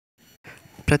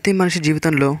ప్రతి మనిషి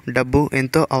జీవితంలో డబ్బు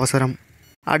ఎంతో అవసరం.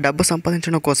 ఆ డబ్బు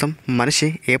సంపాదించడం కోసం మనిషి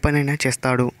ఏ పనైనా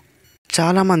చేస్తాడు.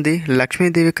 చాలామంది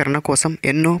లక్ష్మీదేవి కరుణ కోసం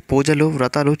ఎన్నో పూజలు,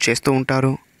 వ్రతాలు చేస్తూ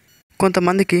ఉంటారు.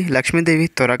 కొంతమందికి లక్ష్మీదేవి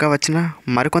త్వరగా వచ్చినా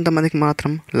మరికొంతమందికి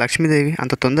మాత్రం లక్ష్మీదేవి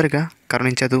అంత తొందరగా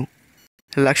కరుణించదు.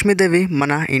 లక్ష్మీదేవి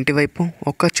మన ఇంటి వైపు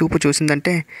ఒక్క చూపు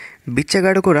చూసిందంటే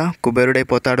బిచ్చగాడు కూడా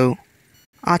కుబేరుడైపోతాడు.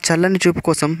 ఆ చల్లని చూపు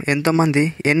కోసం ఎంతోమంది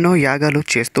ఎన్నో యాగాలు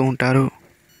చేస్తూ ఉంటారు.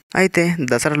 అయితే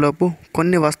దసరాలోపు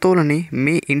కొన్ని వస్తువులని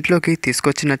మీ ఇంట్లోకి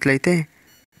తీసుకొచ్చినట్లయితే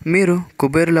మీరు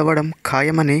కుబేరులవ్వడం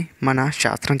ఖాయమని మన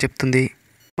శాస్త్రం చెప్తుంది.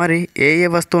 మరి ఏ ఏ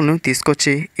వస్తువులను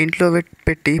తీసుకొచ్చి ఇంట్లో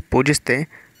పెట్టి పూజిస్తే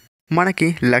మనకి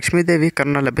లక్ష్మీదేవి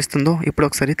కరుణ లభిస్తుందో ఇప్పుడు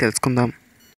ఒకసారి తెలుసుకుందాం.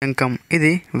 శంఖం,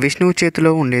 ఇది విష్ణువు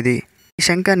చేతిలో ఉండేది. ఈ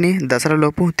శంఖాన్ని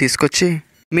దసరాలోపు తీసుకొచ్చి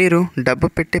మీరు డబ్బు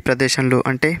పెట్టే ప్రదేశంలో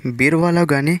అంటే బీరువాలో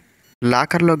కానీ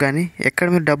లాకర్లో కానీ ఎక్కడ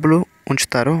మీరు డబ్బులు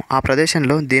ఉంచుతారో ఆ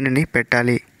ప్రదేశంలో దీనిని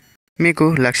పెట్టాలి. మీకు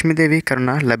లక్ష్మీదేవి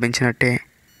కరుణ లభించినట్టే.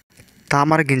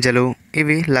 తామర గింజలు,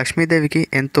 ఇవి లక్ష్మీదేవికి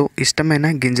ఎంతో ఇష్టమైన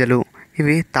గింజలు.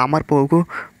 ఇవి తామర పువ్వుకు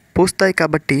పూస్తాయి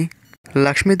కాబట్టి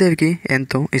లక్ష్మీదేవికి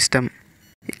ఎంతో ఇష్టం.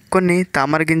 కొన్ని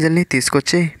తామర గింజల్ని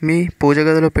తీసుకొచ్చి మీ పూజ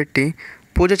గదిలో పెట్టి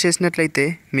పూజ చేసినట్లయితే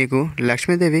మీకు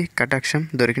లక్ష్మీదేవి కటాక్షం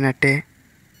దొరికినట్టే.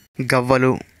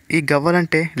 గవ్వలు, ఈ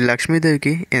గవ్వలంటే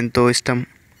లక్ష్మీదేవికి ఎంతో ఇష్టం.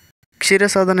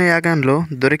 క్షీరసాధన యాగంలో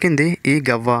దొరికింది ఈ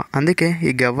గవ్వ, అందుకే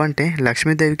ఈ గవ్వ అంటే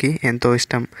లక్ష్మీదేవికి ఎంతో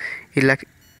ఇష్టం.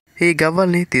 ఈ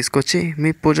గవ్వల్ని తీసుకొచ్చి మీ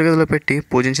పూజ గదిలో పెట్టి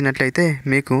పూజించినట్లయితే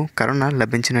మీకు కరుణ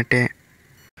లభించినట్టే.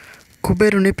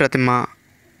 కుబేరుని ప్రతిమ,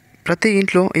 ప్రతి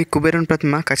ఇంట్లో ఈ కుబేరుని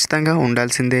ప్రతిమ ఖచ్చితంగా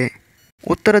ఉండాల్సిందే.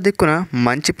 ఉత్తర దిక్కున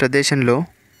మంచి ప్రదేశంలో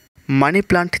మనీ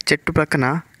ప్లాంట్ చెట్టు ప్రక్కన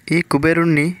ఈ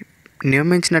కుబేరుణ్ణి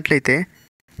నియమించినట్లయితే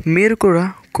మీరు కూడా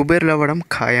కుబేరులు అవ్వడం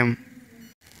ఖాయం.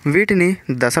 వీటిని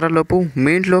దసరాలోపు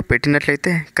మీ ఇంట్లో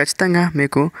పెట్టినట్లయితే ఖచ్చితంగా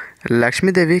మీకు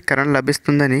లక్ష్మీదేవి కరుణ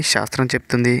లభిస్తుందని శాస్త్రం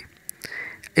చెప్తుంది.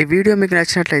 ఈ వీడియో మీకు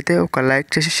నచ్చినట్లయితే ఒక లైక్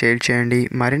చేసి షేర్ చేయండి.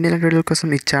 మరిన్ని ఇలాంటి వీడియోల కోసం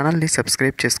ఈ ఛానల్ని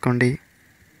సబ్స్క్రైబ్ చేసుకోండి.